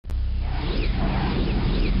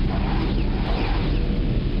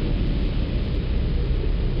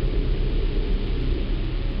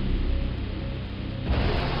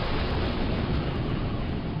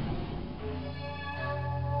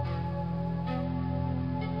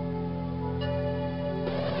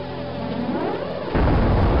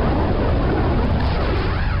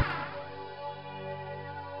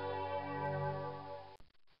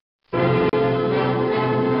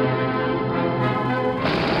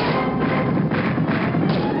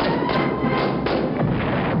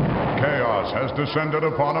has descended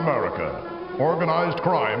upon America. Organized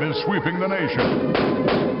crime is sweeping the nation,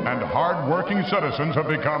 and hard-working citizens have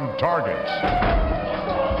become targets.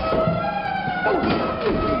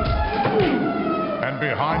 And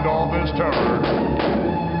behind all this terror,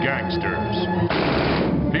 gangsters.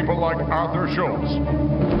 People like Arthur Schultz,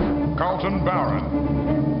 Carlton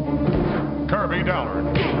Barron, Kirby Dallard.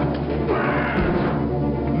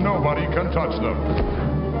 Nobody can touch them.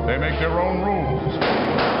 They make their own rules,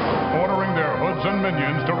 ordering their hoods and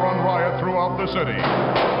minions to run riot throughout the city.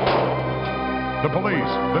 The police,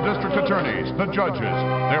 the district attorneys, the judges,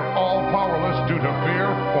 they're all powerless due to fear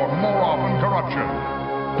or more often corruption.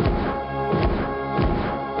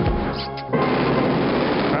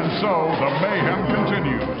 And so the mayhem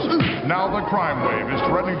continues. Now the crime wave is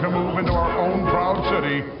threatening to move into our own proud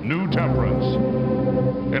city, New Temperance.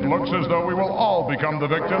 It looks as though we will all become the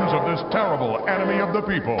victims of this terrible enemy of the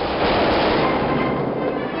people.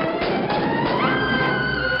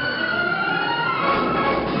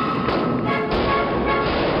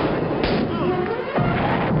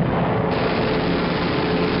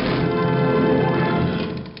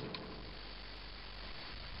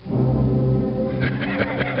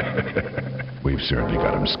 We've certainly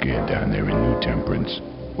got them scared down there in New Temperance.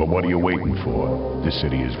 But what are you waiting for? This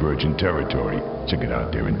city is virgin territory, so get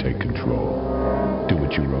out there and take control. Do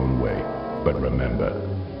it your own way. But remember,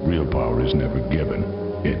 real power is never given,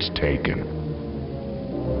 it's taken.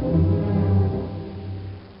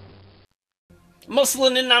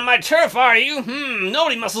 Muscling in on my turf, are you?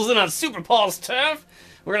 Nobody muscles in on Super Paul's turf.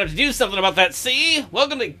 We're gonna have to do something about that, see?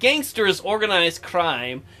 Welcome to Gangsters Organized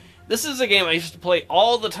Crime. This is a game I used to play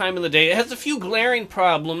all the time in the day. It has a few glaring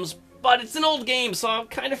problems, but it's an old game, so I'll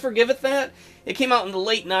kind of forgive it that. It came out in the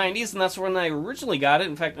late 90s, and that's when I originally got it.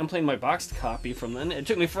 In fact, I'm playing my boxed copy from then. It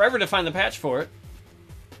took me forever to find the patch for it.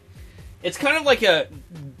 It's kind of like a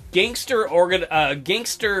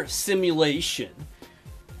gangster simulation.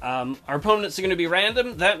 Our opponents are going to be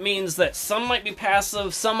random. That means that some might be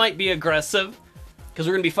passive, some might be aggressive, because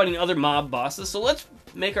we're going to be fighting other mob bosses. So let's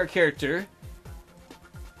make our character...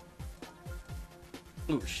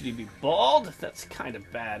 Ooh, should he be bald? That's kind of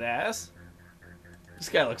badass. This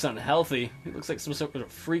guy looks unhealthy. He looks like some sort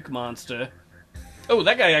of freak monster. Oh,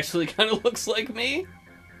 that guy actually kind of looks like me.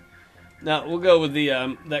 Now, we'll go with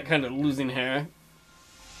the that kind of losing hair.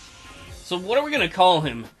 So what are we going to call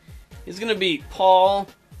him? He's going to be Paul.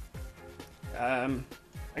 I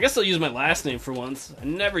guess I'll use my last name for once. I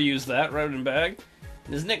never use that, Rodenbag.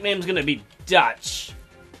 And his nickname's going to be Dutch.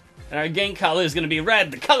 And our gang color is going to be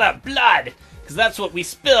red, the color of blood. Because that's what we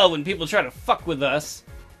spill when people try to fuck with us.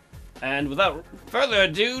 And without further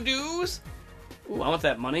ado, dudes... Ooh, I want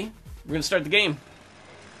that money. We're going to start the game.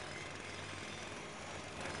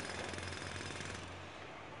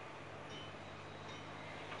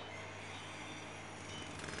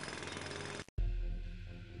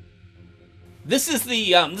 This is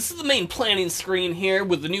the main planning screen here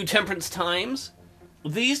with the New Temperance times.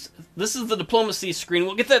 This is the diplomacy screen.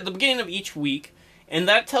 We'll get that at the beginning of each week. And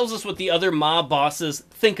that tells us what the other mob bosses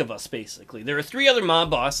think of us, basically. There are 3 other mob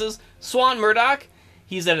bosses. Swan Murdoch,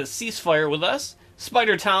 he's at a ceasefire with us.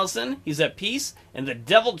 Spider Towson, he's at peace. And the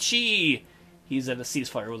Devil Chi, he's at a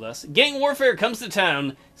ceasefire with us. Gang warfare comes to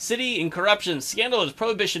town. City in corruption. Scandal as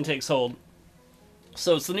Prohibition takes hold.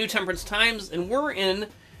 So it's the New Temperance times, and we're in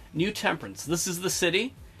New Temperance. This is the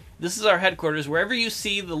city. This is our headquarters. Wherever you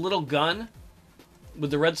see the little gun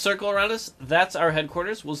with the red circle around us, that's our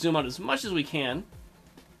headquarters. We'll zoom out as much as we can.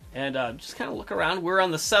 And just kind of look around. We're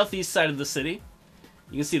on the southeast side of the city.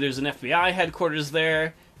 You can see there's an FBI headquarters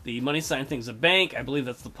there. The money sign thing's a bank. I believe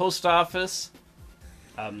that's the post office.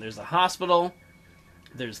 There's a hospital.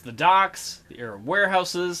 There's the docks. There are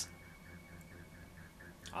warehouses.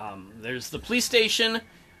 There's the police station.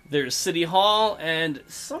 There's City Hall. And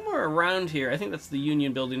somewhere around here, I think that's the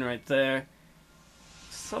Union Building right there.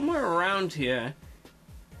 Somewhere around here,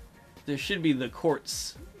 there should be the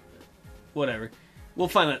courts. Whatever. We'll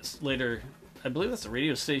find that later. I believe that's a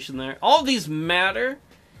radio station there. All of these matter,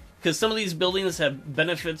 because some of these buildings have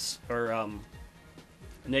benefits or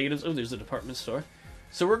negatives. Oh, there's a department store.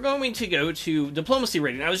 So we're going to go to diplomacy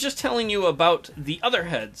rating. I was just telling you about the other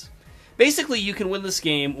heads. Basically, you can win this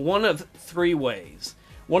game one of 3 ways.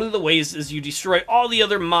 One of the ways is you destroy all the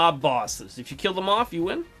other mob bosses. If you kill them off, you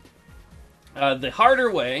win. The harder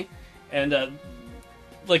way, and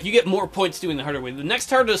like you get more points doing the harder way. The next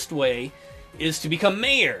hardest way is to become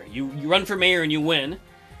mayor. You run for mayor and you win.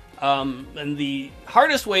 And the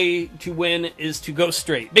hardest way to win is to go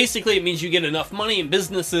straight. Basically, it means you get enough money in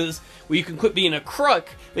businesses where you can quit being a crook,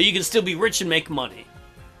 but you can still be rich and make money.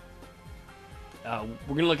 We're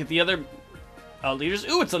going to look at the other leaders.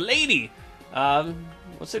 Ooh, it's a lady.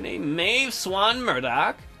 What's her name? Maeve Swan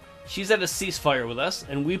Murdoch. She's at a ceasefire with us,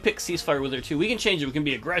 and we pick ceasefire with her too. We can change it. We can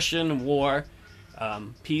be aggression, war,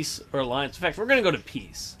 peace, or alliance. In fact, we're going to go to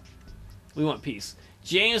peace. We want peace.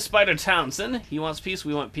 James Spider Townsend, he wants peace,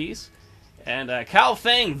 we want peace. And Cal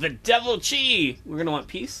Fang, the Devil Chi, we're going to want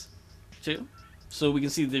peace too. So we can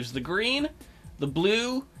see there's the green, the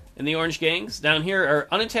blue, and the orange gangs. Down here are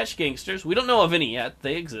unattached gangsters. We don't know of any yet.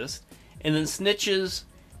 They exist. And then snitches,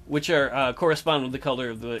 which are correspond with the color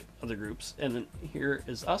of the other groups. And then here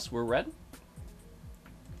is us. We're red.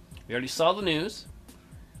 We already saw the news.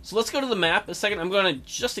 So let's go to the map. A second, I'm going to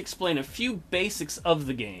just explain a few basics of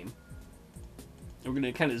the game. We're going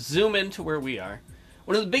to kind of zoom into where we are.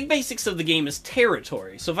 One of the big basics of the game is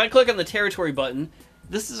territory. So if I click on the territory button,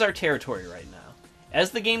 this is our territory right now.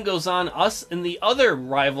 As the game goes on, us and the other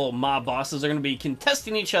rival mob bosses are going to be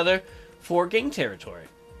contesting each other for gang territory.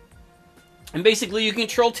 And basically you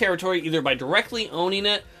control territory either by directly owning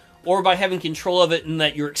it or by having control of it in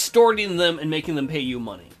that you're extorting them and making them pay you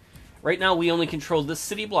money. Right now we only control this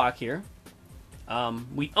city block here.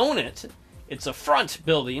 We own it. It's a front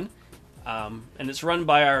building, and it's run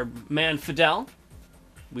by our man Fidel.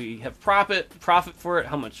 We have profit for it,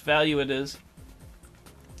 how much value it is.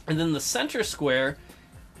 And then the center square,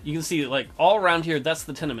 you can see like all around here, that's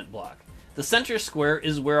the tenement block. The center square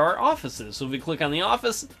is where our office is. So if we click on the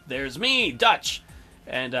office, there's me, Dutch,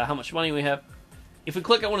 and how much money we have. If we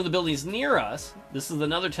click on one of the buildings near us, this is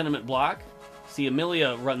another tenement block. See,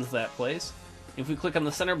 Amelia runs that place. If we click on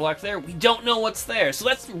the center block there, we don't know what's there. So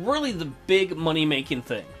that's really the big money-making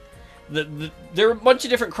thing. There are a bunch of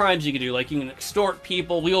different crimes you can do, like you can extort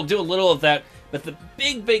people. We'll do a little of that. But the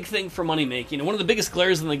big thing for money-making, and one of the biggest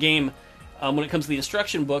glares in the game when it comes to the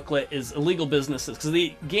instruction booklet, is illegal businesses. Because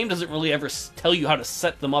the game doesn't really ever tell you how to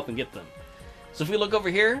set them up and get them. So if we look over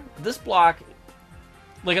here, this block,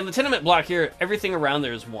 like on the tenement block here, everything around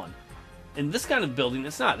there is one. In this kind of building,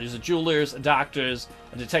 it's not. There's a jeweler's, a doctor's,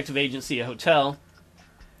 a detective agency, a hotel,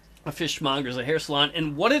 a fishmonger's, a hair salon,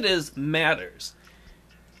 and what it is matters.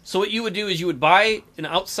 So what you would do is you would buy an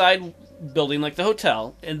outside building like the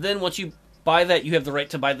hotel, and then once you buy that, you have the right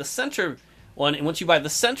to buy the center one, and once you buy the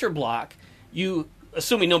center block, you,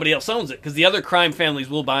 assuming nobody else owns it, because the other crime families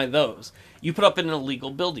will buy those, you put up an illegal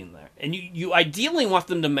building there. And you ideally want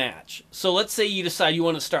them to match. So let's say you decide you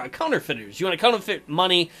want to start counterfeiters. You want to counterfeit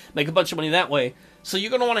money, make a bunch of money that way. So you're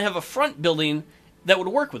going to want to have a front building that would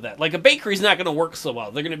work with that. Like a bakery's not going to work so well.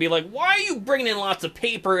 They're going to be like, why are you bringing in lots of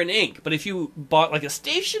paper and ink? But if you bought like a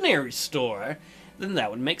stationery store, then that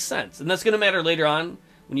would make sense. And that's going to matter later on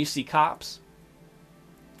when you see cops.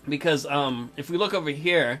 Because if we look over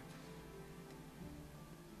here,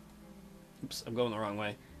 oops, I'm going the wrong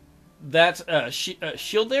way. That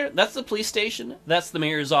shield there, that's the police station. That's the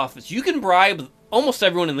mayor's office. You can bribe almost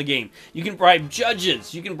everyone in the game. You can bribe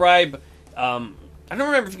judges. You can bribe, I don't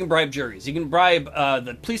remember if you can bribe juries. You can bribe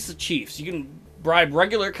the police chiefs. You can bribe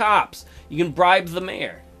regular cops. You can bribe the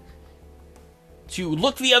mayor to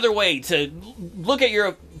look the other way, to look at your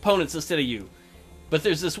opponents instead of you. But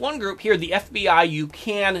there's this one group here, the FBI, you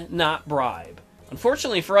cannot bribe.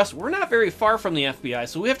 Unfortunately for us, we're not very far from the FBI,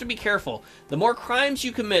 so we have to be careful. The more crimes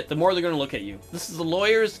you commit, the more they're going to look at you. This is the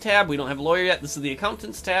lawyers tab. We don't have a lawyer yet. This is the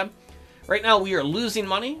accountants tab. Right now, we are losing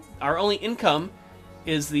money. Our only income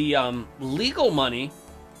is the legal money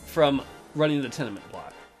from running the tenement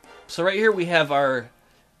block. So right here, we have our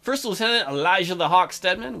First Lieutenant Elijah the Hawk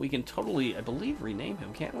Stedman. We can totally, I believe, rename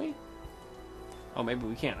him, can't we? Oh, maybe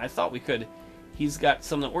we can't. I thought we could. He's got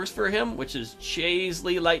something that works for him, which is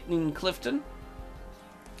Chaisley Lightning Clifton.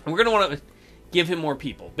 And we're going to want to give him more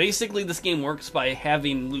people. Basically, this game works by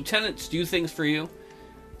having lieutenants do things for you.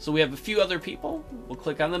 So we have a few other people. We'll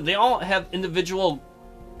click on them. They all have individual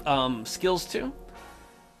skills, too.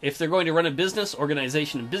 If they're going to run a business,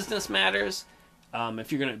 organization and business matters.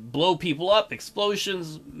 If you're going to blow people up,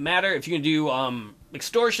 explosions matter. If you're going to do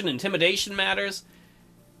extortion, intimidation matters.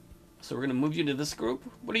 So we're going to move you to this group.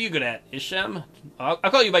 What are you good at? Ishem? I'll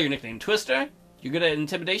call you by your nickname. Twister? You're good at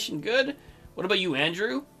intimidation? Good. What about you,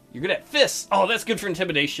 Andrew? You're good at fists. Oh, that's good for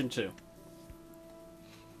intimidation, too.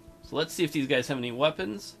 So let's see if these guys have any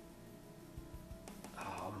weapons.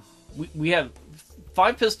 We have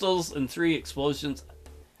 5 pistols and 3 explosions,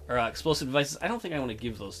 or explosive devices. I don't think I want to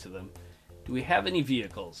give those to them. Do we have any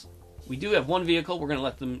vehicles? We do have 1 vehicle. We're going to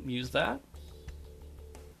let them use that.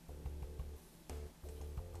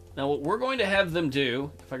 Now, what we're going to have them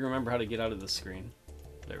do, if I can remember how to get out of this screen.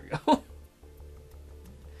 There we go.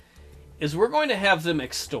 Is we're going to have them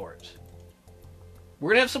extort. We're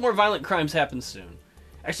going to have some more violent crimes happen soon.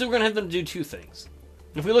 Actually, we're going to have them do 2 things.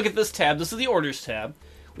 If we look at this tab, this is the orders tab.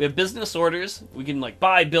 We have business orders. We can like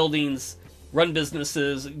buy buildings, run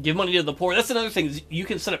businesses, give money to the poor. That's another thing. Is you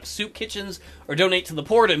can set up soup kitchens or donate to the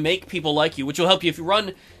poor to make people like you, which will help you if you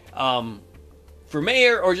run for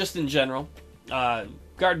mayor or just in general.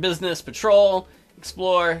 Guard business, patrol,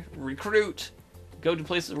 explore, recruit, go to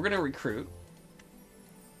places. We're going to recruit.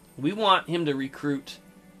 We want him to recruit.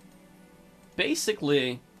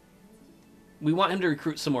 Basically, we want him to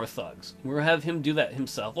recruit some more thugs. We'll have him do that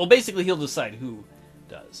himself. Well, basically, he'll decide who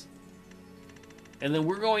does. And then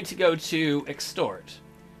we're going to go to extort.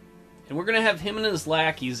 And we're going to have him and his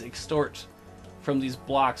lackeys extort from these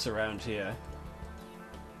blocks around here.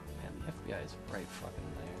 Man, the FBI is right fucking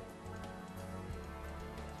there.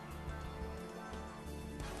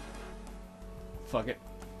 Fuck it.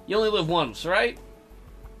 You only live once, right?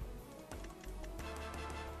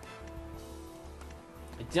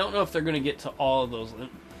 I don't know if they're going to get to all of those.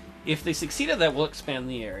 If they succeed at that, we'll expand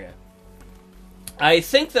the area. I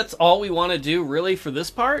think that's all we want to do, really, for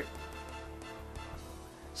this part.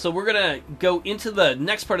 So we're going to go into the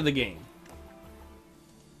next part of the game.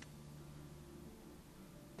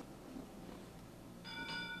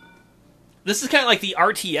 This is kind of like the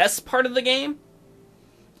RTS part of the game.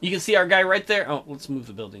 You can see our guy right there. Oh, let's move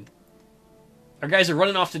the building. Our guys are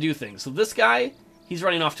running off to do things. So this guy, he's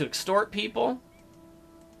running off to extort people.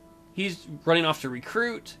 He's running off to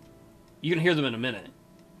recruit. You can hear them in a minute.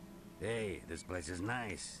 Hey, this place is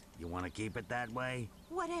nice. You want to keep it that way?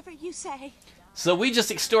 Whatever you say. So we just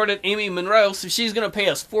extorted Amy Monroe, so she's going to pay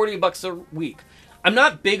us $40 a week. I'm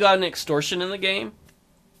not big on extortion in the game.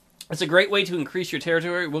 It's a great way to increase your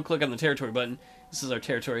territory. We'll click on the territory button. This is our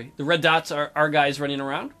territory. The red dots are our guys running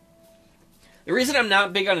around. The reason I'm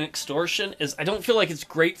not big on extortion is I don't feel like it's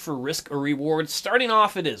great for risk or reward. Starting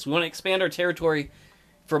off, it is. We want to expand our territory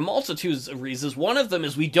for multitudes of reasons. One of them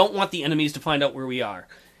is we don't want the enemies to find out where we are.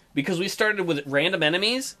 Because we started with random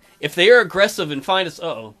enemies, if they are aggressive and find us...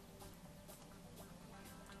 Uh-oh.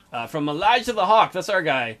 From Elijah the Hawk, that's our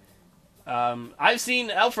guy. I've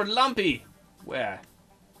seen Alfred Lumpy. Where?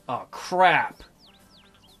 Oh, crap.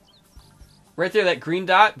 Right there, that green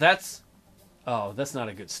dot, that's... Oh, that's not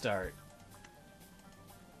a good start.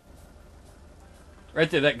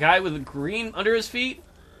 Right there, that guy with the green under his feet,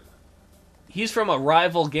 he's from a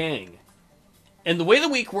rival gang. And the way the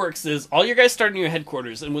week works is all your guys start in your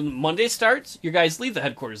headquarters, and when Monday starts, your guys leave the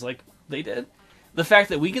headquarters like they did. The fact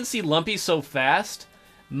that we can see Lumpy so fast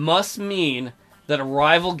must mean that a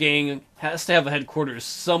rival gang has to have a headquarters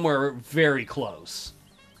somewhere very close.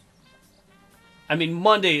 I mean,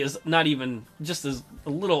 Monday is not even just as a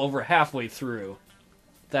little over halfway through.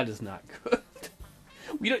 That is not good.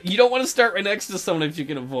 You don't want to start right next to someone if you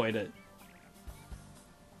can avoid it.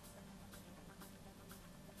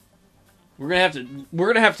 We're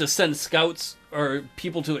gonna have to send scouts or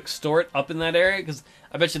people to extort up in that area, because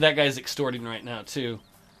I bet you that guy's extorting right now too.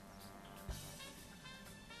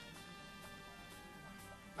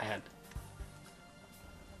 Man.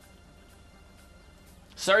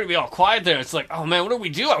 Sorry to be all quiet there. It's like, oh man, what do we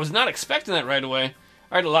do? I was not expecting that right away.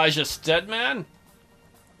 Alright, Elijah Steadman.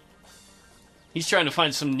 He's trying to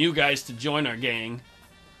find some new guys to join our gang.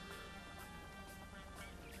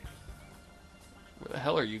 Where the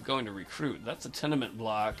hell are you going to recruit? That's a tenement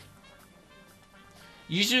block.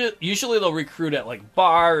 Usually they'll recruit at like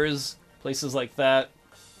bars, places like that.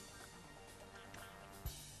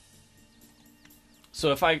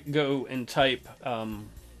 So if I go and type, I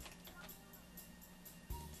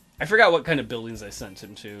forgot what kind of buildings I sent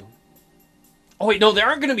him to. Oh wait, no, there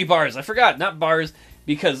aren't going to be bars. I forgot, not bars,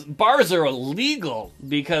 because bars are illegal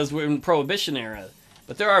because we're in Prohibition era.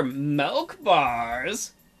 But there are milk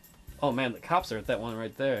bars. Oh man, the cops are at that one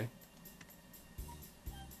right there.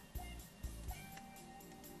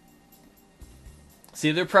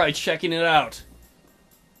 See, they're probably checking it out.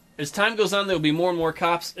 As time goes on, there'll be more and more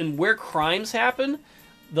cops, and where crimes happen,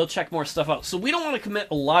 they'll check more stuff out. So we don't want to commit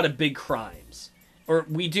a lot of big crimes. Or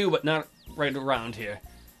we do, but not right around here.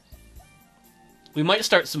 We might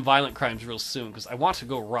start some violent crimes real soon, because I want to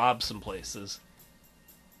go rob some places.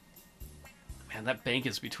 Man, that bank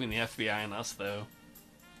is between the FBI and us, though.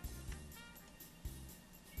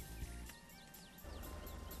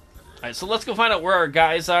 Alright, so let's go find out where our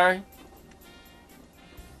guys are.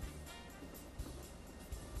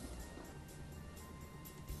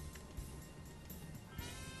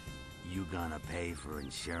 You gonna pay for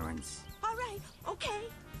insurance? All right, okay.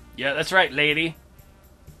 Yeah, that's right, lady.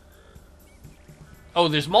 Oh,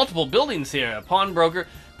 there's multiple buildings here. A pawnbroker.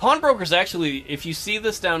 Pawnbrokers actually, if you see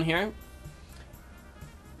this down here,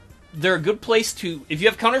 they're a good place to... If you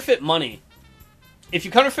have counterfeit money,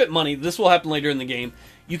 this will happen later in the game.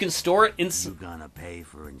 You can store it in... You gonna pay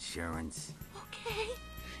for insurance? Okay.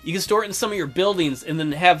 You can store it in some of your buildings and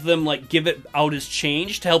then have them like give it out as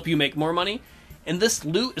change to help you make more money. And this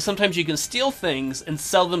loot, sometimes you can steal things and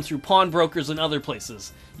sell them through pawnbrokers and other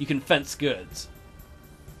places. You can fence goods.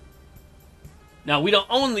 Now, we don't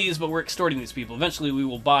own these, but we're extorting these people. Eventually, we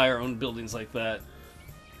will buy our own buildings like that.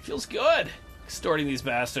 Feels good, extorting these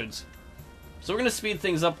bastards. So we're going to speed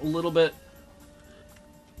things up a little bit.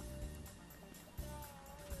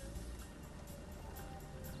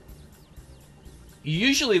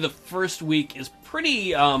 Usually the first week is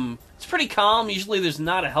pretty, it's pretty calm. Usually there's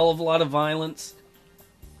not a hell of a lot of violence.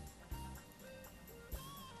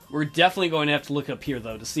 We're definitely going to have to look up here,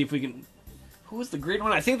 though, to see if we can... Who was the green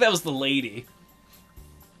one? I think that was the lady.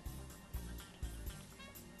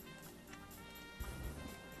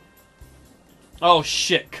 Oh,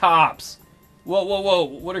 shit. Cops. Whoa, whoa, whoa.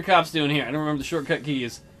 What are cops doing here? I don't remember the shortcut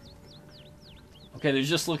keys. Okay, they're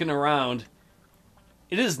just looking around.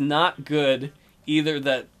 It is not good, either,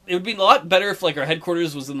 that... It would be a lot better if, like, our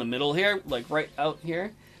headquarters was in the middle here, like, right out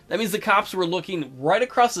here. That means the cops were looking right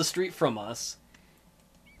across the street from us.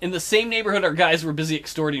 In the same neighborhood our guys were busy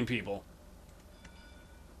extorting people.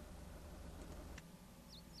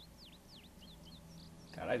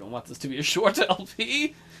 God, I don't want this to be a short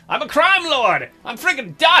LP. I'm a crime lord! I'm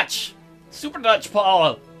freaking Dutch! Super Dutch,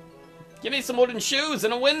 Paul! Give me some wooden shoes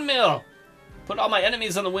and a windmill! Put all my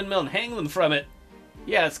enemies on the windmill and hang them from it.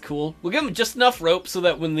 Yeah, it's cool. We'll give them just enough rope so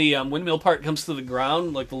that when the windmill part comes to the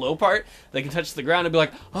ground, like the low part, they can touch the ground and be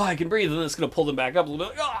like, oh, I can breathe, and then it's going to pull them back up a little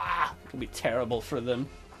bit. Ah! It'll be terrible for them.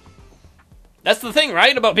 That's the thing,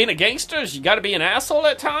 right, about being a gangster, is you gotta be an asshole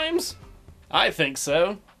at times? I think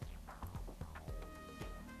so.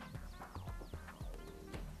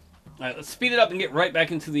 Alright, let's speed it up and get right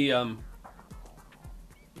back into the,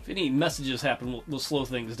 if any messages happen, we'll slow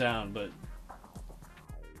things down, but...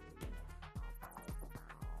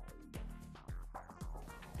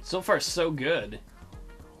 So far, so good.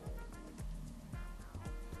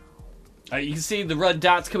 Alright, you can see the red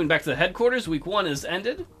dots coming back to the headquarters. Week 1 is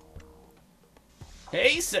ended.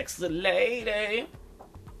 Hey, sexy lady.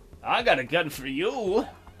 I got a gun for you.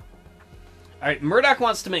 Alright, Murdoch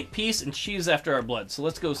wants to make peace and she's after our blood. So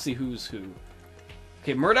let's go see who's who.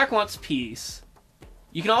 Okay, Murdoch wants peace.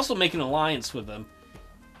 You can also make an alliance with them.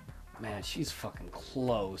 Man, she's fucking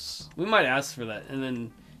close. We might ask for that. And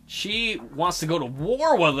then she wants to go to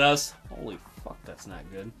war with us. Holy fuck, that's not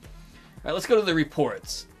good. Alright, let's go to the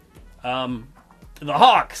reports. The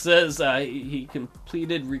Hawk says he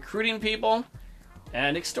completed recruiting people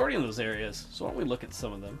and extorting those areas. So why don't we look at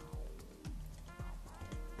some of them?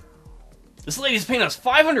 This lady's paying us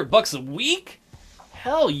 $500 a week?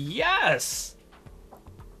 Hell yes!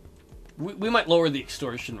 We might lower the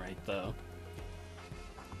extortion rate, though.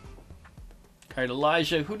 Alright,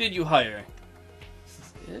 Elijah, who did you hire? Is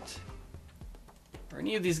this it? Are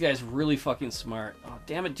any of these guys really fucking smart? Oh,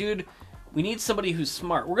 damn it, dude. We need somebody who's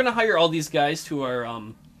smart. We're gonna hire all these guys to our,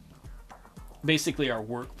 basically our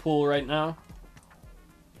work pool right now.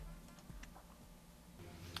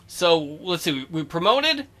 So, let's see, we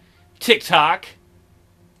promoted TikTok.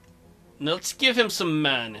 Now let's give him some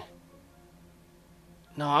men.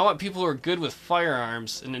 No, I want people who are good with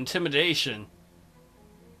firearms and intimidation.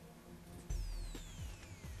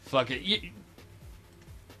 Fuck it.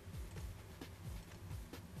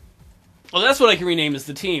 Well, that's what I can rename as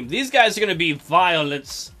the team. These guys are going to be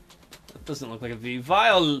violets. That doesn't look like a V.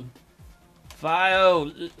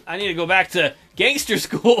 I need to go back to gangster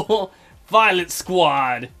school. Violet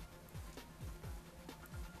Squad.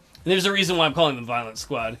 And there's a reason why I'm calling them Violent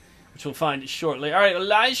Squad, which we'll find shortly. Alright,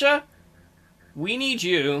 Elijah, we need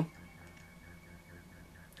you.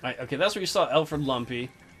 Alright, okay, that's where you saw Alfred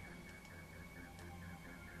Lumpy.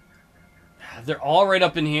 They're all right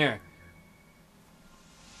up in here.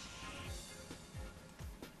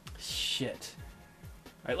 Shit.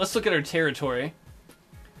 Alright, let's look at our territory.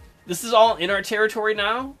 This is all in our territory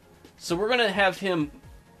now, so we're going to have him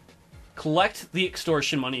collect the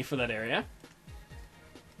extortion money for that area.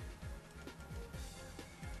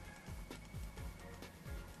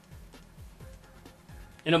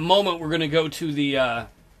 In a moment, we're going to go to the, where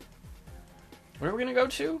are we going to go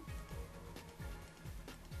to?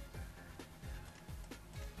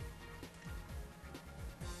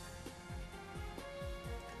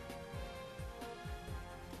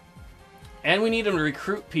 And we need him to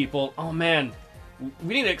recruit people. Oh, man.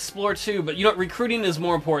 We need to explore, too. But, you know, recruiting is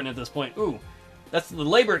more important at this point. Ooh, that's the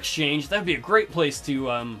labor exchange. That would be a great place to,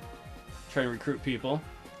 try to recruit people.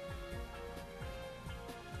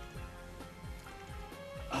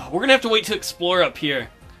 We're going to have to wait to explore up here.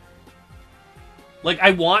 Like,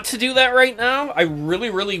 I want to do that right now. I really,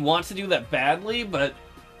 really want to do that badly, but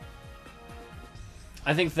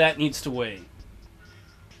I think that needs to wait.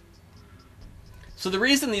 So the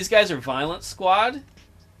reason these guys are Violent Squad,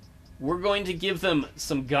 we're going to give them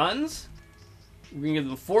some guns. We're going to give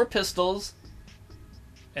them 4 pistols.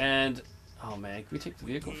 And, oh man, can we take the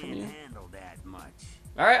vehicle from you? Can't handle that much.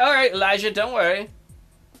 Alright, Elijah, don't worry.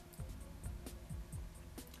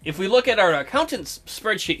 If we look at our accountant's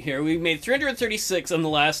spreadsheet here, we made 336 in the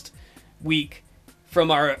last week from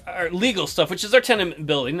our legal stuff, which is our tenement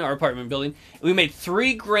building, our apartment building. We made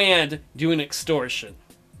 $3 grand doing extortion.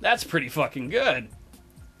 That's pretty fucking good.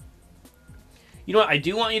 You know what I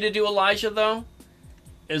do want you to do, Elijah, though?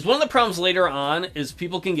 Is one of the problems later on is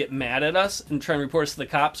people can get mad at us and try and report us to the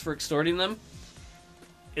cops for extorting them.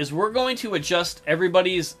 Is we're going to adjust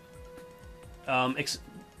everybody's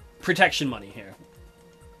protection money here.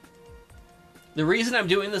 The reason I'm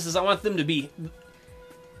doing this is I want them to be...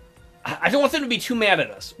 I don't want them to be too mad at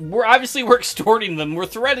us. We're extorting them. We're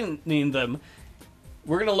threatening them.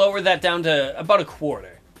 We're going to lower that down to about a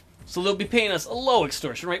quarter. So they'll be paying us a low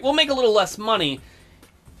extortion rate. We'll make a little less money.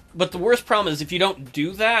 But the worst problem is if you don't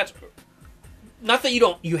do that... Not that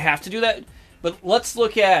you have to do that. But let's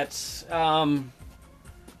look at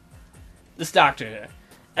this doctor here.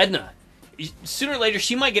 Edna. Sooner or later,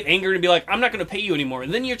 she might get angry and be like, I'm not going to pay you anymore.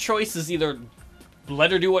 And then your choice is either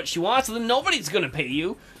let her do what she wants, and then nobody's going to pay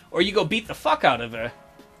you, or you go beat the fuck out of her.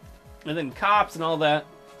 And then cops and all that.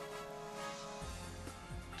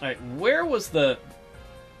 Alright, where was the...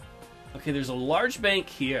 Okay, there's a large bank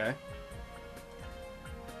here.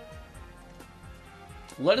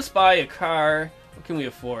 Let us buy a car. What can we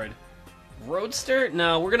afford? Roadster?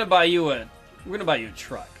 No, we're going to buy you a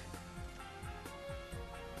truck.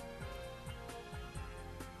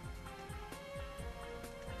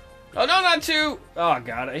 Oh, no, not 2! Oh,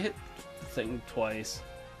 God, I hit the thing twice.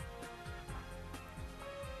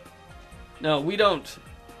 No, we don't.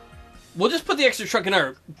 We'll just put the extra truck in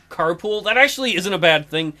our carpool. That actually isn't a bad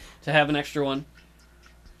thing to have an extra one.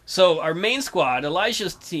 So, our main squad,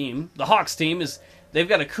 Elijah's team, the Hawks team, they've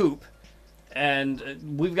got a coupe.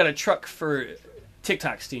 And we've got a truck for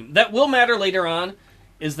TikTok's team. That will matter later on,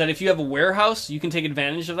 is that if you have a warehouse, you can take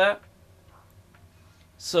advantage of that.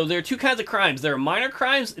 So there are 2 kinds of crimes. There are minor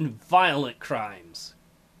crimes and violent crimes.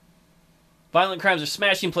 Violent crimes are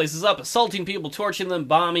smashing places up, assaulting people, torching them,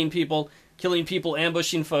 bombing people, killing people,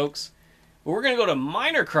 ambushing folks. But we're going to go to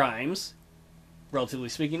minor crimes, relatively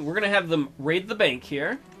speaking. We're going to have them raid the bank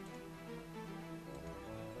here.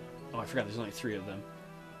 Oh, I forgot there's only 3 of them.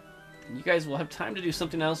 And you guys will have time to do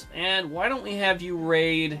something else. And why don't we have you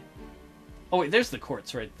raid... Oh, wait, there's the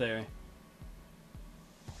courts right there.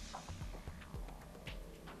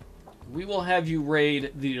 We will have you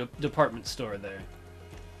raid the department store there.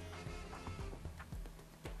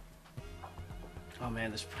 Oh man,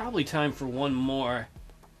 there's probably time for one more.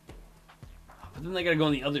 But then they gotta go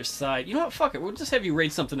on the other side. You know what? Fuck it. We'll just have you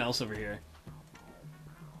raid something else over here.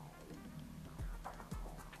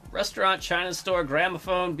 Restaurant, China store,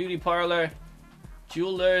 gramophone, beauty parlor,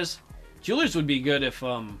 jewelers. Jewelers would be good if we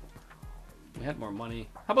had more money.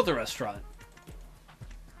 How about the restaurant?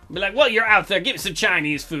 Be like, well, you're out there. Give me some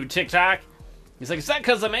Chinese food, TikTok. He's like, is that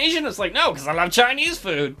because I'm Asian? It's like, no, because I love Chinese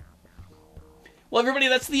food. Well, everybody,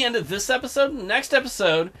 that's the end of this episode. Next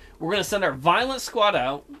episode, we're going to send our violent squad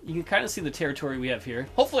out. You can kind of see the territory we have here.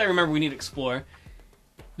 Hopefully, I remember we need to explore.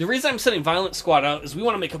 The reason I'm sending violent squad out is we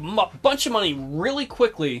want to make a bunch of money really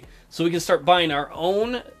quickly so we can start buying our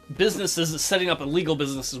own businesses and setting up illegal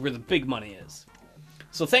businesses where the big money is.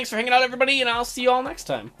 So thanks for hanging out, everybody, and I'll see you all next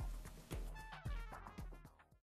time.